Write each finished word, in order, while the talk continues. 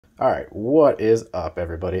Alright, what is up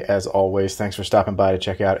everybody? As always, thanks for stopping by to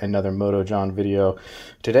check out another Motojon video.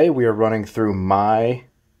 Today we are running through my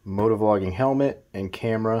motovlogging helmet and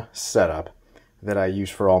camera setup that I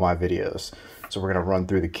use for all my videos. So we're going to run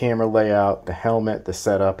through the camera layout, the helmet, the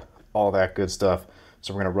setup, all that good stuff.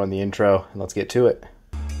 So we're going to run the intro and let's get to it.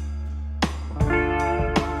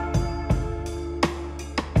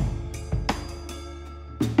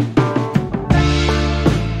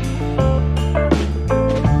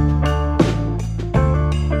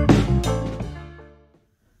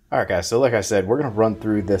 Alright guys, so like I said, we're going to run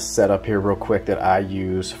through this setup here real quick that I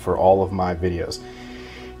use for all of my videos.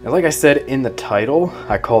 And like I said in the title,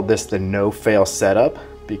 I called this the no-fail setup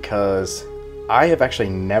because I have actually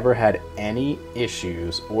never had any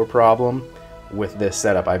issues or problem with this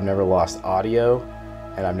setup. I've never lost audio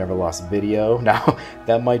and I've never lost video. Now,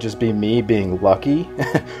 that might just be me being lucky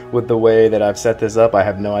with the way that I've set this up. I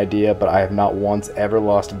have no idea, but I have not once ever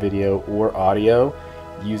lost video or audio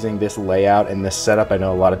using this layout and this setup. I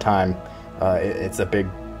know a lot of time it's a big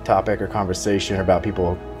topic or conversation about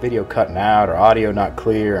people video cutting out or audio not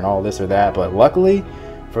clear and all this or that, but luckily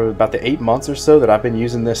for about the 8 months or so that I've been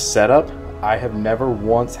using this setup, I have never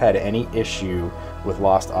once had any issue with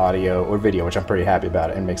lost audio or video, which I'm pretty happy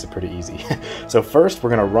about. It makes it pretty easy. So first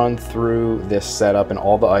we're going to run through this setup and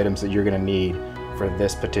all the items that you're going to need for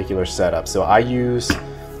this particular setup. So I use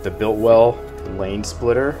the Biltwell Lane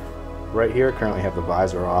Splitter right here. I currently have the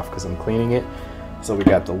visor off because I'm cleaning it. So we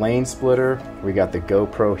got the lane splitter, we got the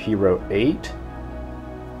GoPro Hero 8,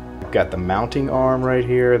 we've got the mounting arm right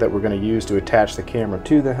here that we're going to use to attach the camera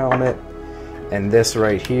to the helmet, and this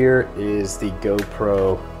right here is the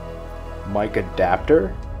GoPro mic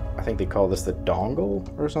adapter. I think they call this the dongle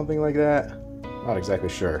or something like that. Not exactly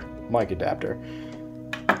sure. Mic adapter.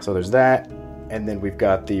 So there's that, and then we've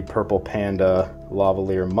got the purple Panda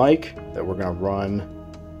lavalier mic that we're going to run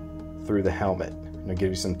through the helmet. I'm going to give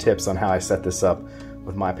you some tips on how I set this up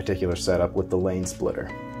with my particular setup with the lane splitter.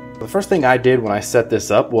 The first thing I did when I set this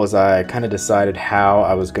up was I kind of decided how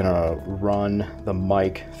I was going to run the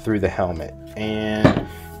mic through the helmet. And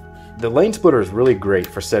the lane splitter is really great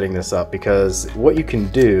for setting this up because what you can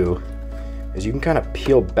do is you can kind of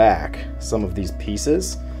peel back some of these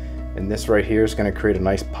pieces, and this right here is going to create a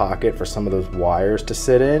nice pocket for some of those wires to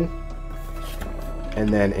sit in. And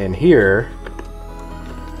then in here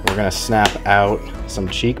we're going to snap out some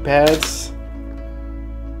cheek pads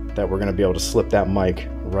that we're going to be able to slip that mic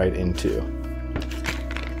right into.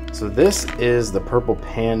 So this is the purple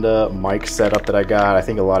Panda mic setup that I got. I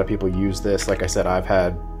think a lot of people use this. Like I said, I've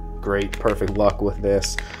had great, perfect luck with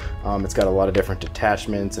this. It's got a lot of different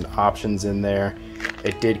attachments and options in there.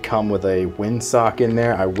 It did come with a windsock in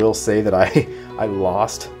there. I will say that I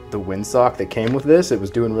lost the windsock that came with this. It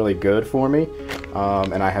was doing really good for me,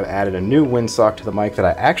 and I have added a new windsock to the mic that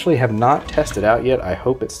I actually have not tested out yet. I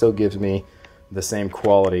hope it still gives me the same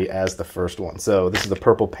quality as the first one. So this is the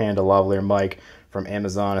purple Panda lavalier mic from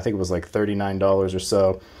Amazon. I think it was like $39 or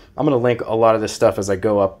so. I'm going to link a lot of this stuff as I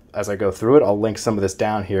go through it. I'll link some of this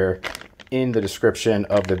down here in the description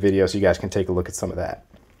of the video so you guys can take a look at some of that.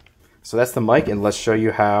 So that's the mic, and let's show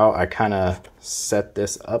you how I kind of set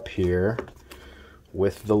this up here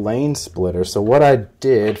with the lane splitter. So what I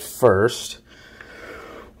did first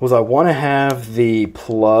was I want to have the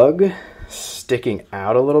plug sticking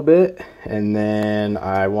out a little bit, and then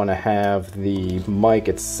I want to have the mic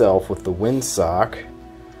itself with the windsock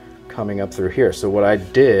coming up through here. So what I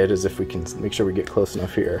did is, if we can make sure we get close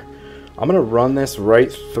enough here, I'm going to run this right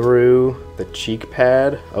through the cheek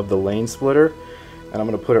pad of the lane splitter, and I'm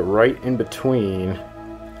going to put it right in between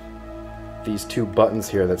these two buttons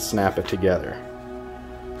here that snap it together.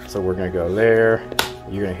 So we're going to go there,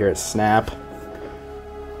 you're going to hear it snap,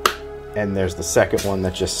 and there's the second one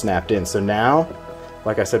that just snapped in. So now,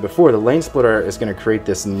 like I said before, the lane splitter is going to create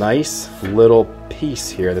this nice little piece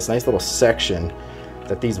here, this nice little section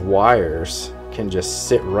that these wires can just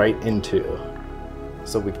sit right into.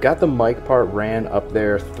 So we've got the mic part ran up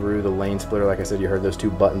there through the lane splitter. Like I said, you heard those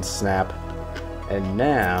two buttons snap. And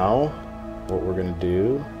now what we're going to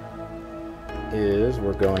do is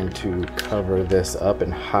we're going to cover this up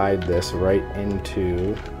and hide this right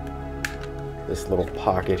into this little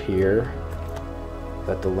pocket here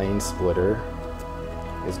that the lane splitter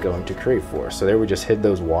is going to create for us. So there we just hid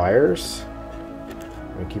those wires.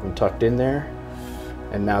 We're going to keep them tucked in there.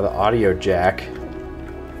 And now the audio jack,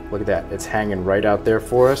 look at that, it's hanging right out there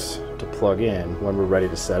for us to plug in when we're ready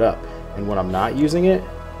to set up. And when I'm not using it,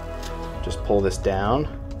 just pull this down,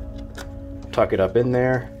 tuck it up in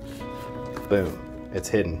there, boom, it's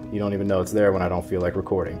hidden. You don't even know it's there when I don't feel like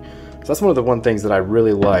recording. So that's one of the things that I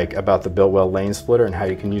really like about the Biltwell Lane Splitter and how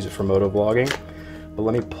you can use it for motovlogging.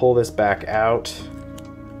 But let me pull this back out,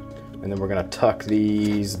 and then we're gonna tuck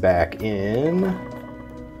these back in.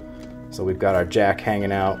 So we've got our jack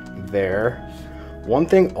hanging out there. One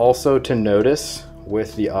thing also to notice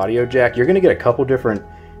with the audio jack, you're gonna get a couple different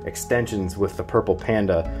extensions with the Purple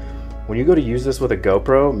Panda. When you go to use this with a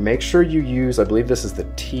GoPro, make sure you use, I believe this is the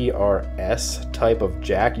TRS type of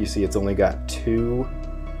jack. You see it's only got 2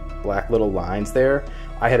 black little lines there.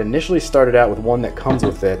 I had initially started out with one that comes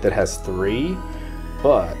with it that has 3,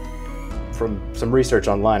 but from some research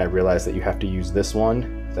online I realized that you have to use this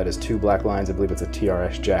one that has 2 black lines. I believe it's a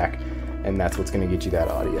TRS jack, and that's what's going to get you that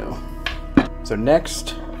audio. So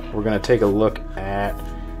next we're going to take a look at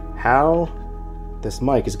how this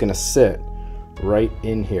mic is going to sit right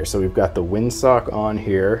in here. So we've got the windsock on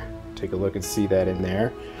here. Take a look and see that in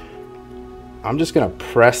there. I'm just going to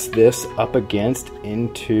press this up against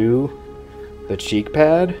into the cheek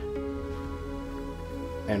pad,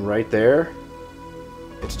 and right there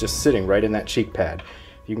it's just sitting right in that cheek pad.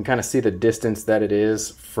 You can kind of see the distance that it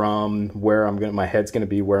is from where my head's going to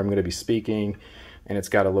be, where I'm going to be speaking, and it's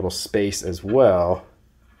got a little space as well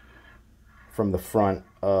from the front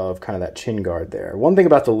of kind of that chin guard there. One thing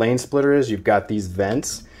about the lane splitter is you've got these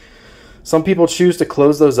vents. Some people choose to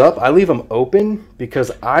close those up. I leave them open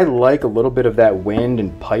because I like a little bit of that wind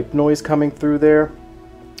and pipe noise coming through there.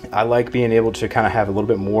 I like being able to kind of have a little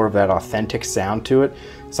bit more of that authentic sound to it.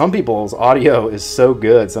 Some people's audio is so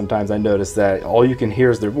good, sometimes I notice that all you can hear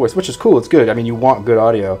is their voice, which is cool, it's good. I mean, you want good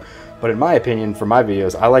audio. But in my opinion, for my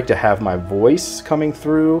videos, I like to have my voice coming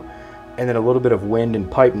through and then a little bit of wind and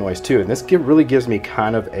pipe noise too. And this really gives me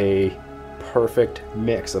kind of a perfect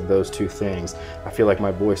mix of those two things. I feel like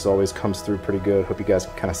my voice always comes through pretty good. Hope you guys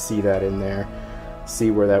can kind of see that in there. See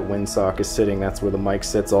where that windsock is sitting. That's where the mic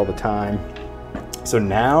sits all the time. So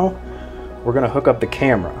now we're gonna hook up the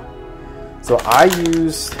camera. So I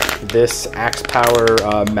use this Axe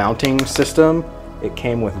Power mounting system. It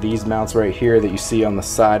came with these mounts right here that you see on the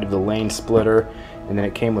side of the lane splitter, and then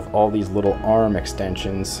it came with all these little arm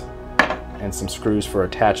extensions and some screws for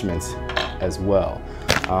attachments as well.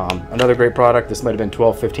 Another great product. This might have been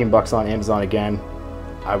 12, 15 bucks on Amazon again.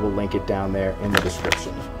 I will link it down there in the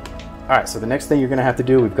description. All right, so the next thing you're gonna have to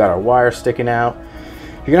do, we've got our wire sticking out.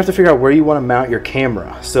 You're gonna have to figure out where you wanna mount your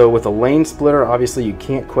camera. So with a lane splitter, obviously you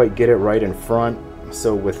can't quite get it right in front.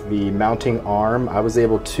 So with the mounting arm, I was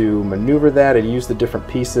able to maneuver that and use the different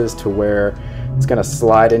pieces to where it's gonna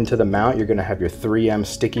slide into the mount. You're gonna have your 3M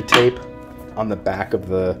sticky tape on the back of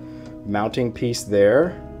the mounting piece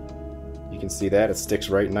there. You can see that it sticks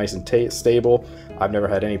right nice and stable. I've never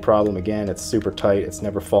had any problem. Again, it's super tight. It's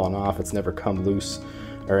never fallen off. It's never come loose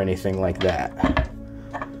or anything like that.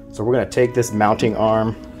 So we're gonna take this mounting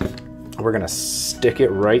arm, we're gonna stick it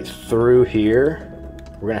right through here.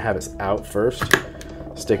 We're gonna have it out first.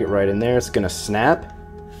 Stick it right in there. It's gonna snap,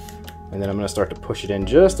 and then I'm gonna start to push it in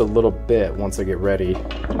just a little bit once I get ready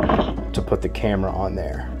to put the camera on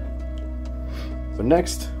there. So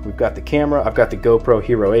next, we've got the camera. I've got the GoPro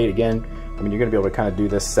Hero 8 again. I mean, you're gonna be able to kind of do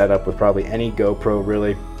this setup with probably any GoPro,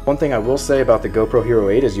 really. One thing I will say about the GoPro Hero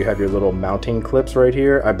 8 is you have your little mounting clips right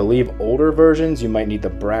here. I believe older versions, you might need the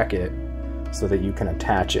bracket so that you can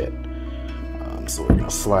attach it. So we're gonna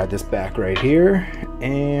slide this back right here,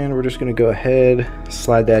 and we're just gonna go ahead,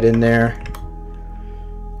 slide that in there.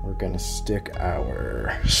 We're gonna stick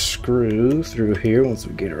our screw through here once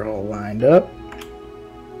we get her all lined up.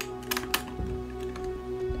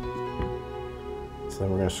 Then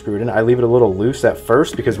we're going to screw it in. I leave it a little loose at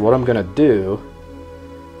first because what I'm going to do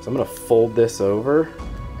is I'm going to fold this over,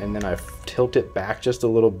 and then I tilt it back just a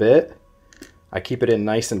little bit. I keep it in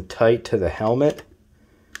nice and tight to the helmet,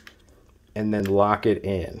 and then lock it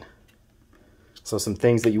in. So some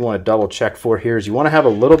things that you want to double check for here is you want to have a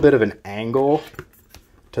little bit of an angle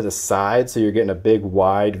to the side so you're getting a big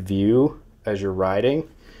wide view as you're riding.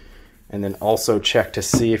 And then also check to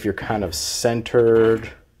see if you're kind of centered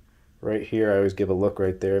right here. I always give a look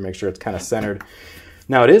right there, make sure it's kind of centered.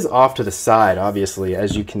 Now it is off to the side, obviously,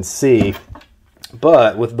 as you can see,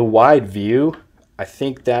 but with the wide view, I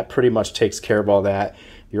think that pretty much takes care of all that.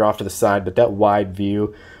 You're off to the side, but that wide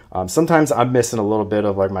view, sometimes I'm missing a little bit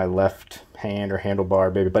of like my left hand or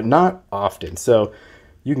handlebar, maybe, but not often. So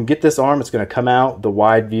you can get this arm, it's going to come out. The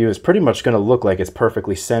wide view is pretty much going to look like it's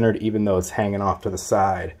perfectly centered, even though it's hanging off to the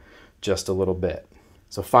side just a little bit.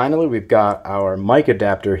 So finally, we've got our mic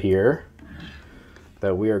adapter here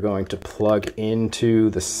that we are going to plug into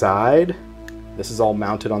the side. This is all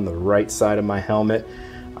mounted on the right side of my helmet.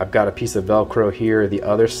 I've got a piece of Velcro here, the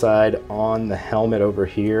other side on the helmet over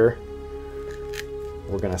here.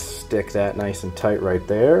 We're gonna stick that nice and tight right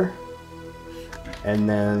there. And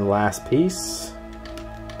then last piece,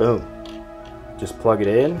 boom. just plug it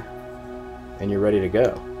in and you're ready to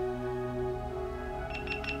go.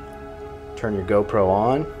 Turn your GoPro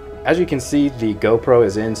on. As you can see, the GoPro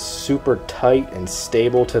is in super tight and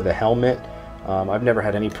stable to the helmet. I've never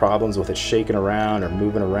had any problems with it shaking around or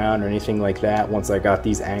moving around or anything like that once I got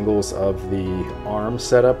these angles of the arm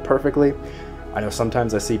set up perfectly. I know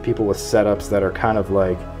sometimes I see people with setups that are kind of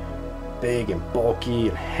like big and bulky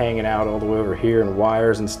and hanging out all the way over here and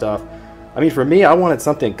wires and stuff. I mean, for me, I wanted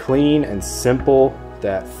something clean and simple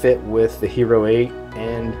that fit with the Hero 8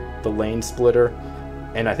 and the Lane Splitter,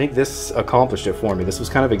 and I think this accomplished it for me. This was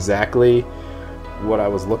kind of exactly what I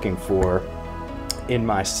was looking for in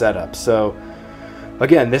my setup. So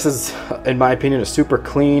again, this is, in my opinion, a super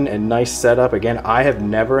clean and nice setup. Again, I have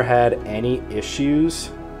never had any issues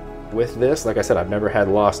with this. Like I said, I've never had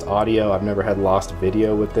lost audio, I've never had lost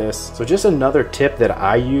video with this. So just another tip that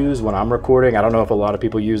I use when I'm recording, I don't know if a lot of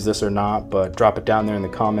people use this or not, but drop it down there in the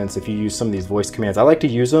comments if you use some of these voice commands. I like to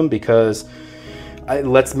use them because it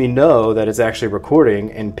lets me know that it's actually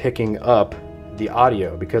recording and picking up the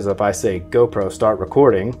audio, because if I say GoPro start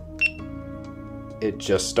recording, it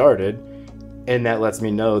just started, and that lets me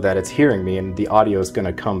know that it's hearing me and the audio is going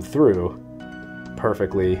to come through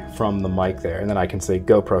perfectly from the mic there. And then I can say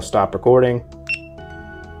GoPro stop recording,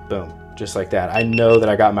 boom, just like that. I know that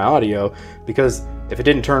I got my audio, because if it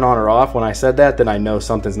didn't turn on or off when I said that, then I know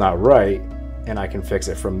something's not right and I can fix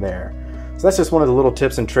it from there. So that's just one of the little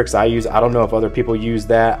tips and tricks I use. I don't know if other people use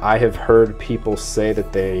that. I have heard people say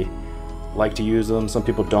that they like to use them. Some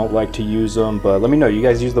people don't like to use them, but let me know, you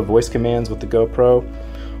guys use the voice commands with the GoPro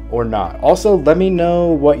or not? Also, let me know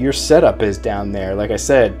what your setup is down there. Like I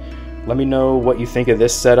said, let me know what you think of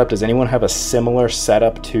this setup. Does anyone have a similar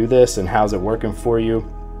setup to this, and how's it working for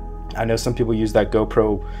you? I know some people use that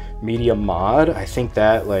GoPro Media mod. I think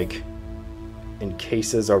that like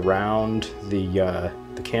encases around the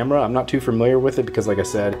camera. I'm not too familiar with it because, like I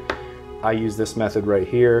said, I use this method right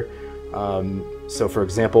here. So for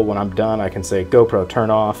example, when I'm done, I can say GoPro turn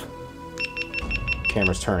off,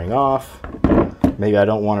 camera's turning off. Maybe I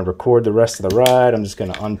don't want to record the rest of the ride. I'm just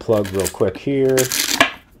going to unplug real quick here.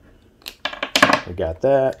 We got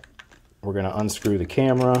that. We're going to unscrew the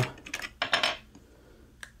camera,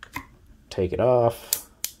 take it off,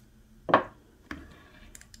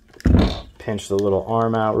 pinch the little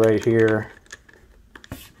arm out right here,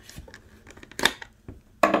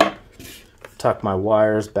 tuck my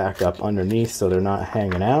wires back up underneath so they're not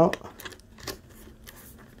hanging out,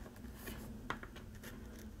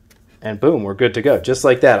 and boom, we're good to go. Just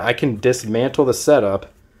like that, I can dismantle the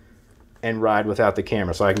setup and ride without the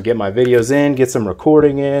camera. So I can get my videos in, get some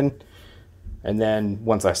recording in, and then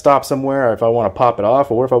once I stop somewhere, if I want to pop it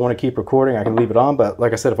off, or if I want to keep recording, I can leave it on. But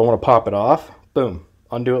like I said, if I want to pop it off, boom,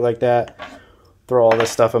 undo it like that, throw all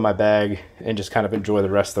this stuff in my bag, and just kind of enjoy the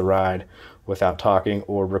rest of the ride without talking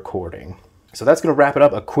or recording. So that's going to wrap it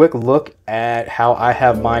up. A quick look at how I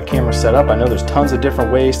have my camera set up. I know there's tons of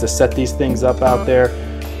different ways to set these things up out there.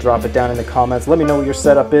 Drop it down in the comments. Let me know what your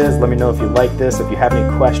setup is. Let me know if you like this. If you have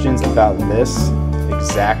any questions about this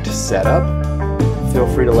exact setup,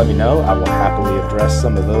 feel free to let me know. I will happily address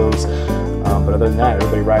some of those. But other than that,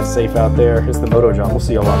 everybody ride safe out there. It's the Moto John. We'll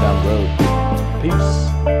see you all on down the road.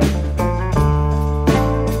 Peace.